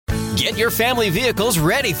Get your family vehicles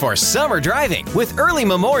ready for summer driving with early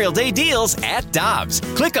Memorial Day deals at Dobbs.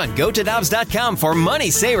 Click on GoToDobbs.com for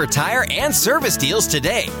money saver tire and service deals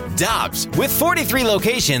today. Dobbs, with 43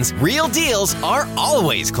 locations, real deals are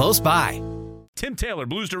always close by. Tim Taylor,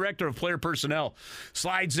 Blues Director of Player Personnel,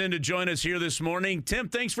 slides in to join us here this morning. Tim,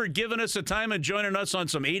 thanks for giving us a time and joining us on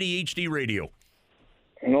some ADHD radio.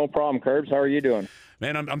 No problem, Curbs. How are you doing?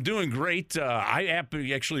 Man, I'm doing great. I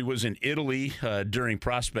actually was in Italy during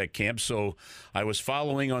prospect camp, so I was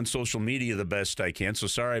following on social media the best I can. So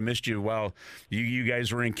sorry I missed you while you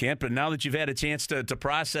guys were in camp. But now that you've had a chance to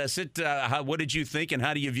process it, what did you think, and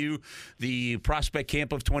how do you view the prospect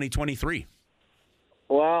camp of 2023?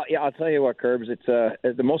 Well, yeah, I'll tell you what, Curbs. It's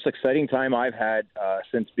the most exciting time I've had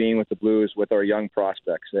since being with the Blues with our young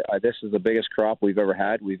prospects. This is the biggest crop we've ever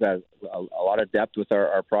had. We've had a lot of depth with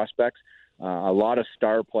our prospects. A lot of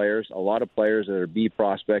star players, a lot of players that are B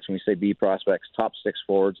prospects. When we say B prospects, top 6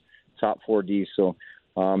 forwards, top 4 Ds. So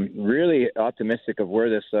really optimistic of where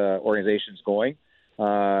this organization's going.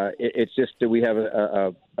 It's just that we have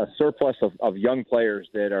a surplus of young players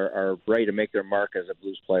that are ready to make their mark as a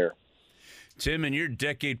Blues player. Tim, in your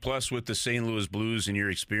decade plus with the St. Louis Blues and your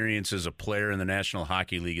experience as a player in the National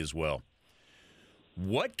Hockey League as well,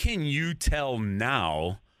 what can you tell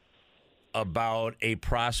now about a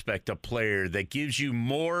prospect, a player, that gives you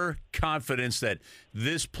more confidence that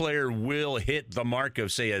this player will hit the mark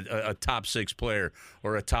of, say, a top 6 player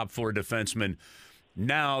or a top 4 defenseman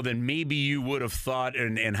now than maybe you would have thought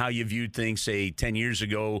and how you viewed things, say, 10 years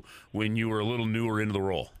ago when you were a little newer into the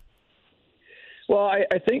role? Well,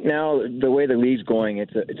 I think now the way the league's going,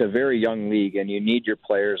 it's a very young league, and you need your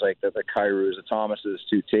players like the Kyrous, the Thomases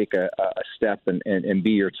to take a step and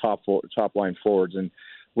be your top line forwards. And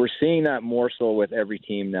we're seeing that more so with every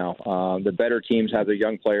team now. The better teams have their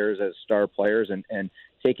young players as star players and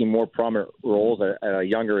taking more prominent roles at a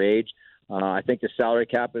younger age. I think the salary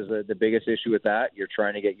cap is the biggest issue with that. You're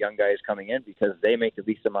trying to get young guys coming in because they make the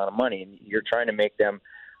least amount of money, and you're trying to make them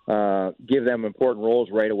give them important roles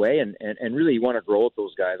right away, and really you want to grow with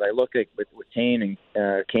those guys. I look at with Kane and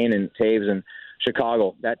Taves and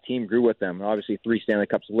Chicago, that team grew with them. Obviously 3 Stanley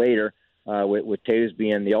Cups later, with Taves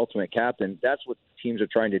being the ultimate captain, that's what teams are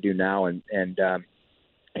trying to do now. And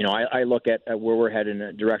you know, I look at where we're heading in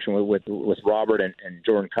a direction with Robert and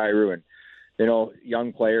Jordan Kyrou, and you know,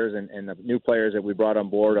 young players and the new players that we brought on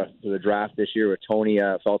board to the draft this year with Tony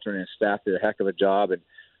Felter and his staff did a heck of a job, and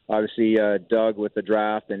obviously Doug with the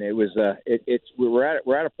draft. And it was we're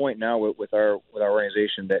at a point now with our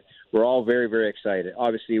organization that we're all very, very excited.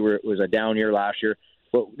 Obviously, it was a down year last year,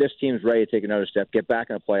 but this team's ready to take another step, get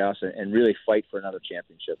back in the playoffs, and really fight for another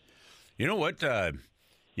championship. You know what?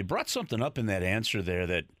 You brought something up in that answer there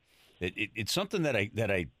that it's something that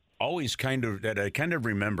I always kind of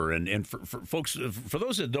remember. And for folks, for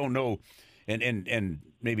those that don't know, and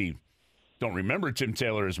maybe don't remember Tim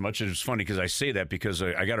Taylor as much, it's funny because I say that because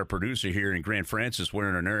I got a producer here in Grant Francis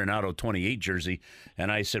wearing an Arenado 28 jersey,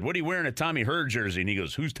 and I said, "What are you wearing, a Tommy Herr jersey?" And he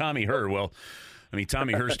goes, "Who's Tommy Herr?" Well, I mean,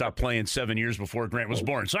 Tommy Herr stopped playing 7 years before Grant was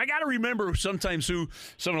born. So I got to remember sometimes who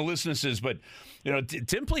some of the listeners is. But, you know,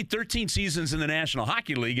 Tim played 13 seasons in the National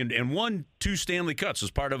Hockey League and won 2 Stanley Cups.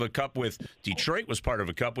 Was part of a cup with Detroit, was part of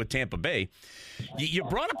a cup with Tampa Bay. You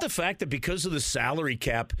brought up the fact that because of the salary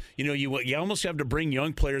cap, you know, you almost have to bring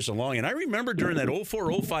young players along. And I remember during that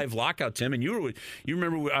 04-05 lockout, Tim, and you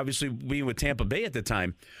remember obviously being with Tampa Bay at the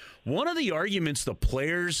time, one of the arguments the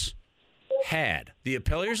Players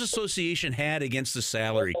Association had against the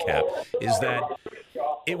salary cap is that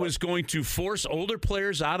it was going to force older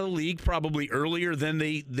players out of the league probably earlier than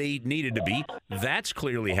they needed to be. That's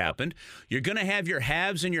clearly happened. You're going to have your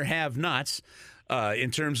haves and your have-nots in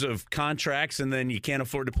terms of contracts, and then you can't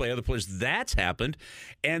afford to play other players. That's happened.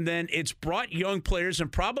 And then it's brought young players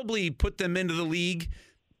and probably put them into the league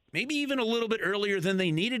maybe even a little bit earlier than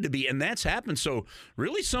they needed to be, and that's happened. So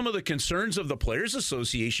really some of the concerns of the Players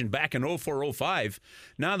Association back in 04-05,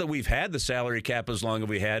 now that we've had the salary cap as long as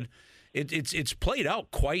we had, it's played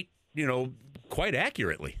out quite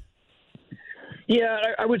accurately. Yeah,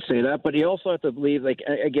 I would say that, but you also have to believe, like,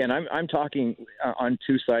 again, I'm talking on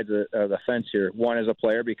 2 sides of the fence here. One as a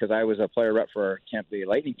player, because I was a player rep for our Tampa Bay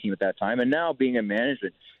Lightning team at that time, and now being in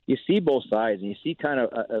management, you see both sides, and you see kind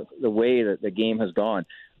of the way that the game has gone.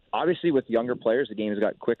 Obviously, with younger players, the game has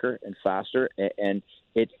got quicker and faster, and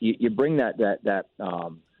you bring that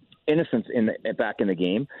innocence back in the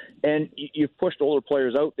game, and you've pushed older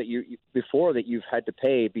players out that before that you've had to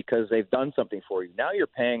pay because they've done something for you. Now you're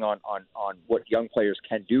paying on what young players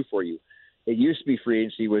can do for you. It used to be free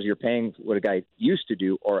agency was you're paying what a guy used to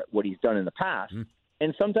do or what he's done in the past.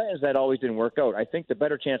 And sometimes that always didn't work out. I think the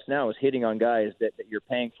better chance now is hitting on guys that you're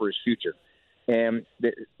paying for his future. And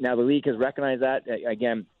now the league has recognized that.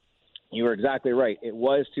 Again, you were exactly right. It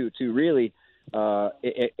was to really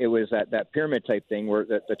it was that pyramid type thing where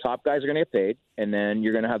the top guys are going to get paid, and then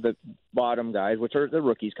you're going to have the bottom guys, which are the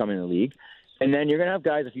rookies coming in the league. And then you're going to have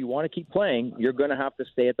guys, if you want to keep playing, you're going to have to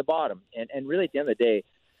stay at the bottom. And really, at the end of the day,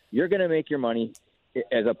 you're going to make your money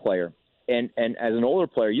as a player. And as an older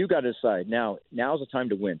player, you got to decide, now's the time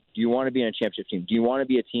to win. Do you want to be in a championship team? Do you want to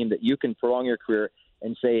be a team that you can prolong your career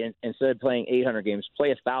and say, instead of playing 800 games, play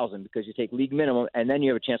 1,000 because you take league minimum, and then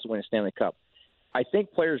you have a chance to win a Stanley Cup? I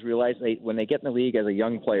think players realize when they get in the league as a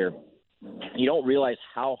young player, you don't realize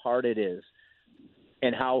how hard it is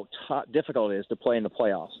and how difficult it is to play in the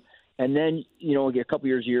playoffs. And then, a couple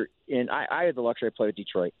years, I had the luxury to play with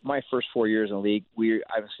Detroit. My first 4 years in the league,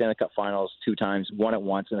 I was Stanley Cup Finals 2 times, won it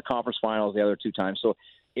once, and the Conference Finals the other 2 times. So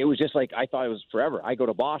it was just like I thought it was forever. I go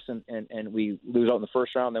to Boston and we lose out in the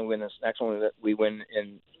first round, then we win this next one that we win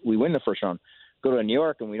the first round. Go to New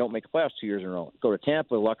York and we don't make the playoffs 2 years in a row. Go to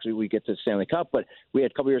Tampa, luckily we get to the Stanley Cup, but we had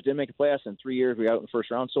a couple years didn't make the playoffs, and 3 years we got out in the first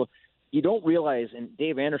round. So you don't realize. And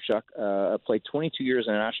Dave Andreychuk played 22 years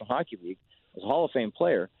in the National Hockey League, was a Hall of Fame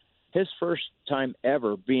player. His first time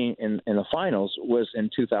ever being in the finals was in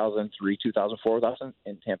 2003, 2004 with us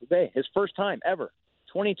in Tampa Bay. His first time ever,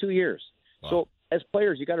 22 years. Wow. So as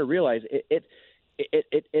players, you got to realize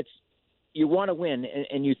it's you want to win,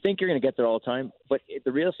 and you think you're going to get there all the time, but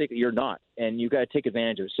the realistic you're not, and you got to take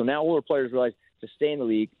advantage of it. So now older players realize to stay in the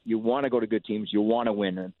league, you want to go to good teams, you want to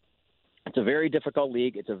win. And it's a very difficult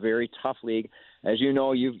league. It's a very tough league. As you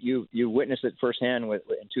know, you witnessed it firsthand in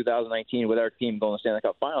 2019 with our team going to Stanley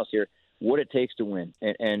Cup Finals here, what it takes to win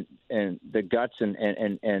and the guts and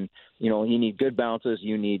you need good bounces.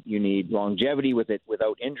 You need longevity with it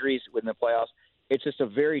without injuries within the playoffs. It's just a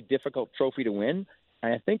very difficult trophy to win.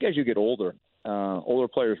 And I think as you get older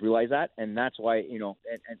players realize that, and that's why, and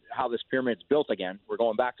how this pyramid's built again, we're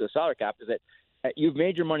going back to the salary cap, is that you've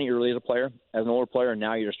made your money early as a player, as an older player, and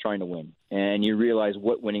now you're just trying to win. And you realize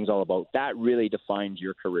what winning's all about. That really defines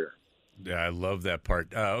your career. Yeah, I love that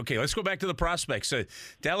part. Okay, let's go back to the prospects.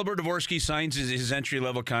 Dalibor Dvorsky signs his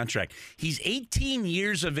entry-level contract. He's 18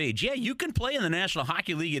 years of age. Yeah, you can play in the National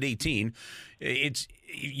Hockey League at 18.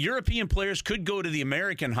 European players could go to the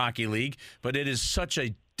American Hockey League, but it is such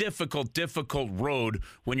a difficult road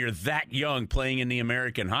when you're that young playing in the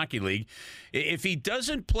American Hockey League. If he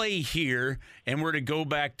doesn't play here and were to go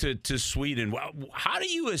back to Sweden, how do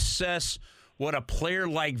you assess what a player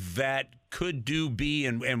like that could be,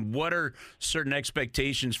 and what are certain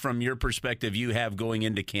expectations from your perspective you have going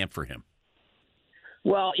into camp for him?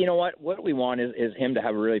 Well, you know what we want is him to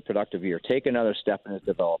have a really productive year, take another step in his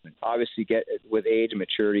development. Obviously, get with age and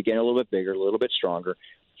maturity, getting a little bit bigger, a little bit stronger.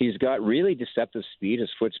 He's got really deceptive speed, his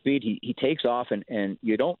foot speed. He takes off, and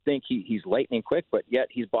you don't think he's lightning quick, but yet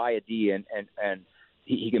he's by a D, and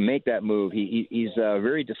he can make that move. He's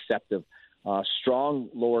very deceptive. Strong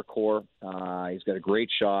lower core. He's got a great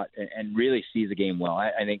shot and really sees the game well.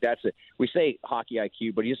 I think that's it. We say hockey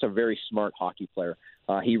IQ, but he's just a very smart hockey player.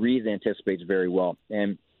 He reads and anticipates very well.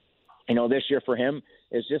 And, this year for him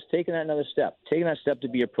is just taking that another step, taking that step to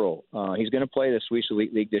be a pro. He's going to play the Swedish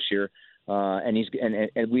Elite League this year. And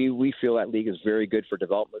we feel that league is very good for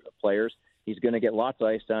development of players. He's going to get lots of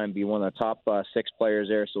ice time, be one of the top 6 players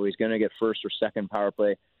there. So he's going to get first or second power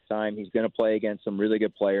play time. He's going to play against some really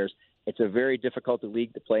good players. It's a very difficult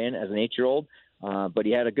league to play in as an 8-year-old, but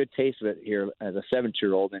he had a good taste of it here as a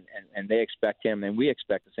 7-year-old, and they expect him, and we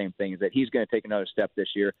expect the same thing, is that he's going to take another step this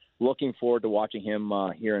year. Looking forward to watching him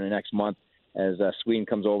here in the next month as Sweden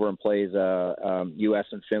comes over and plays U.S.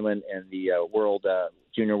 and Finland in the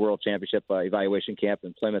Junior World Championship evaluation camp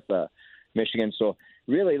in Plymouth, Michigan. So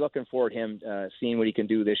really looking forward to him seeing what he can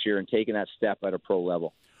do this year and taking that step at a pro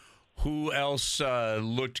level. Who else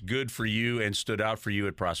looked good for you and stood out for you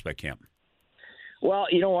at prospect camp? Well,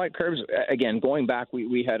 you know what, Curbs, again, going back,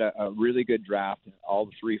 we had a really good draft. All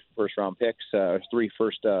the 3 first-round picks, 3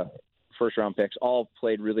 first-round picks, all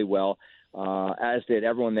played really well, as did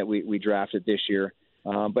everyone that we drafted this year.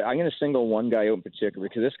 But I'm going to single one guy out in particular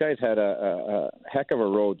because this guy's had a heck of a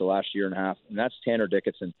road the last year and a half, and that's Tanner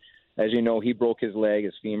Dickinson. As you know, he broke his leg,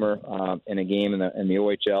 his femur, in a game in the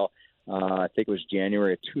OHL. I think it was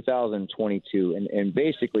January of 2022. And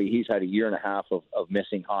basically he's had a year and a half of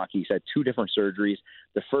missing hockey. He's had 2 different surgeries.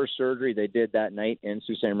 The first surgery they did that night in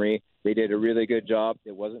Sault Ste. Marie, they did a really good job.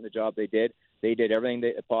 It wasn't the job they did. They did everything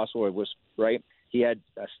possible. It was right. He had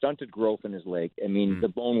a stunted growth in his leg. I mean, the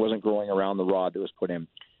bone wasn't growing around the rod that was put in.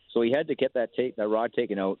 So he had to get that rod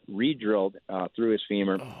taken out, re-drilled through his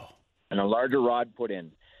femur, and a larger rod put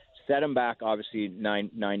in. set him back obviously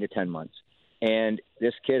 9 to 10 months. And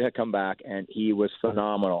this kid had come back, and he was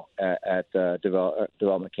phenomenal at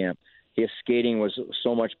development camp. His skating was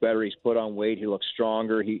so much better. He's put on weight. He looked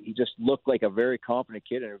stronger. He just looked like a very confident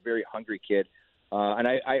kid and a very hungry kid. And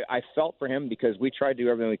I felt for him because we tried to do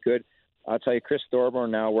everything we could. I'll tell you, Chris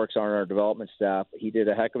Thorburn now works on our development staff. He did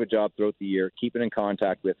a heck of a job throughout the year, keeping in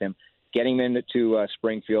contact with him, getting him into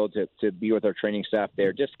Springfield to be with our training staff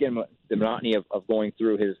there, just to get him the monotony of going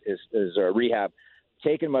through his rehab,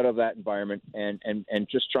 taking him out of that environment and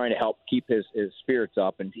just trying to help keep his spirits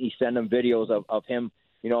up. And he sent him videos of him,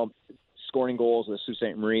 scoring goals with Sault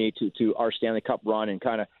Ste. Marie to our Stanley Cup run, and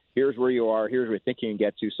kind of, here's where you are, here's where we think you can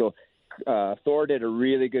get to. So Thor did a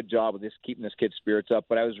really good job of keeping this kid's spirits up.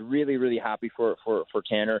 But I was really, really happy for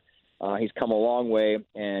Tanner. He's come a long way,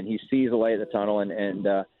 and he sees the light at the tunnel, and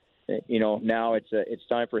now it's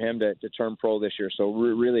time for him to turn pro this year. So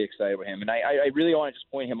we're really excited with him. And I really want to just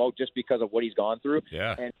point him out just because of what he's gone through.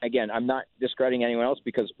 Yeah. And again, I'm not discrediting anyone else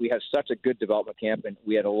because we had such a good development camp, and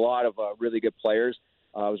we had a lot of really good players.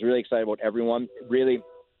 I was really excited about everyone. Really,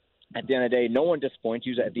 at the end of the day, no one disappoints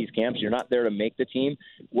you at these camps. You're not there to make the team.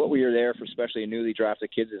 What we are there for, especially newly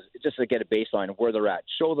drafted kids, is just to get a baseline of where they're at.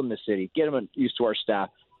 Show them the city. Get them used to our staff.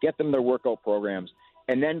 Get them their workout programs.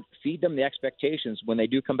 And then feed them the expectations when they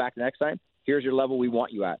do come back the next time. Here's your level we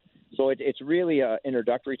want you at. So it's really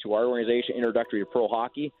introductory to our organization, introductory to pro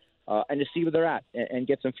hockey, and to see where they're at and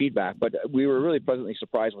get some feedback. But we were really pleasantly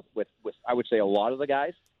surprised with I would say, a lot of the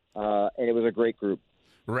guys, and it was a great group.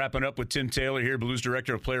 We're wrapping up with Tim Taylor here, Blues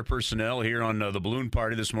Director of Player Personnel, here on the Balloon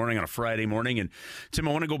Party this morning on a Friday morning. And, Tim,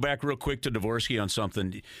 I want to go back real quick to Dvorsky on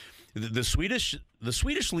something. The Swedish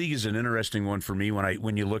league is an interesting one for me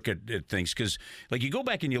when you look at things, because like you go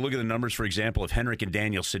back and you look at the numbers, for example, of Henrik and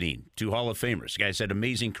Daniel Sedin, two Hall of Famers. Guys had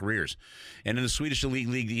amazing careers, and in the Swedish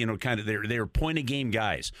league, kind of they're point of game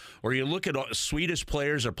guys. Or you look at Swedish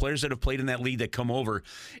players or players that have played in that league that come over,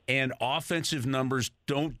 and offensive numbers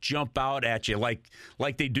don't jump out at you like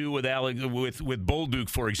they do with Bolduc,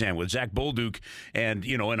 for example, with Zach Bolduc, and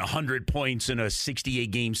in 100 points in a 68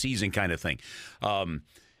 game season kind of thing.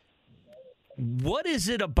 What is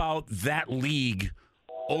it about that league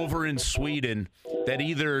over in Sweden that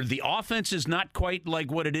either the offense is not quite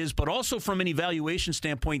like what it is, but also from an evaluation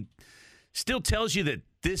standpoint still tells you that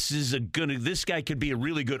this guy could be a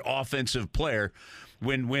really good offensive player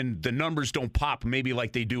when the numbers don't pop maybe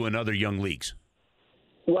like they do in other young leagues?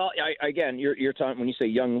 Well, again, you're talking, when you say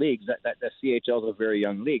young leagues, that CHL is a very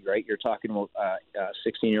young league, right? You're talking about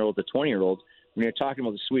 16-year-old to 20-year-olds. When you're talking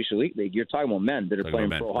about the Swedish Elite League, you're talking about men that are playing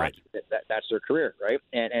pro hockey. That's their career, right?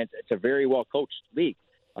 And it's a very well-coached league.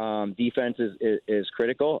 Defense is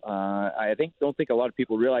critical. I don't think a lot of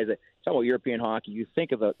people realize that. Talking about European hockey, you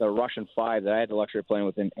think of the Russian Five that I had the luxury of playing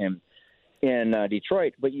with in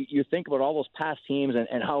Detroit, but you think about all those past teams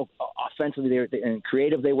and how offensively and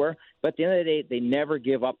creative they were. But at the end of the day, they never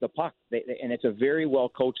give up the puck, and it's a very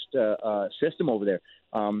well-coached system over there.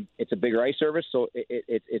 It's a bigger ice service, so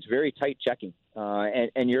it's very tight checking,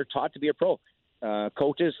 and you're taught to be a pro.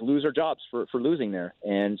 Coaches lose their jobs for losing there,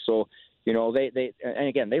 and so they and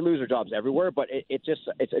again, they lose their jobs everywhere, but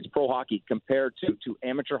it's pro hockey compared to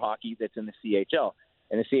amateur hockey that's in the CHL.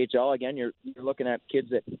 And the CHL, again, you're looking at kids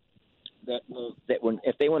that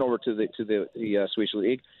if they went over to the Swedish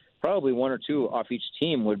League, probably one or two off each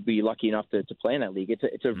team would be lucky enough to play in that league.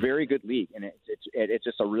 It's a very good league, and it's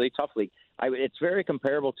just a really tough league. It's very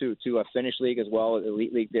comparable to a Finnish league as well,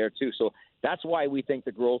 elite league there too. So that's why we think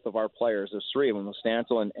the growth of our players, there's three of them, with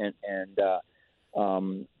Stancil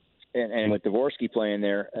and with Dvorsky playing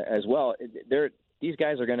there as well. These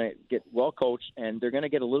guys are going to get well coached, and they're going to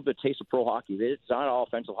get a little bit of taste of pro hockey. It's not all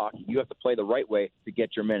offensive hockey. You have to play the right way to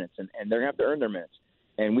get your minutes, and they're going to have to earn their minutes.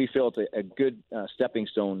 And we feel it's a good stepping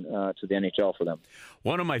stone to the NHL for them.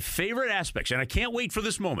 One of my favorite aspects, and I can't wait for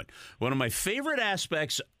this moment, one of my favorite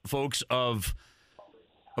aspects, folks, of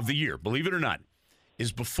the year, believe it or not,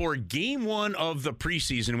 is before game one of the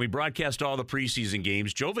preseason. We broadcast all the preseason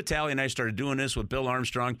games. Joe Vitale and I started doing this with Bill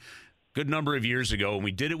Armstrong a good number of years ago, and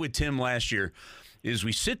we did it with Tim last year. Is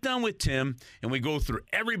we sit down with Tim and we go through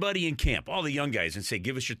everybody in camp, all the young guys, and say,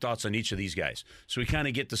 give us your thoughts on each of these guys. So we kind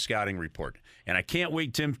of get the scouting report. And I can't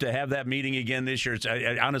wait, Tim, to have that meeting again this year.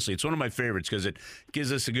 Honestly, it's one of my favorites because it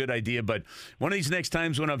gives us a good idea. But one of these next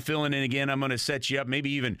times when I'm filling in again, I'm going to set you up.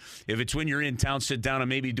 Maybe even if it's when you're in town, sit down and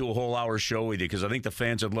maybe do a whole hour show with you, because I think the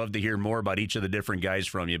fans would love to hear more about each of the different guys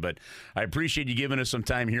from you. But I appreciate you giving us some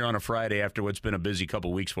time here on a Friday after what's been a busy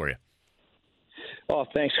couple weeks for you. Oh,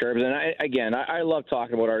 thanks, Curbs. And I love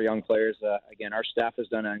talking about our young players. Again, our staff has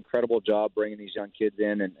done an incredible job bringing these young kids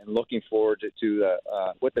in and looking forward to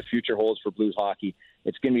what the future holds for Blues hockey.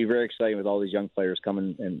 It's going to be very exciting with all these young players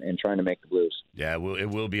coming and trying to make the Blues. Yeah, it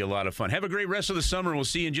will be a lot of fun. Have a great rest of the summer, and we'll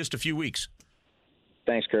see you in just a few weeks.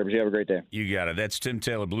 Thanks, Curbs. You have a great day. You got it. That's Tim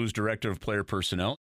Taylor, Blues Director of Player Personnel.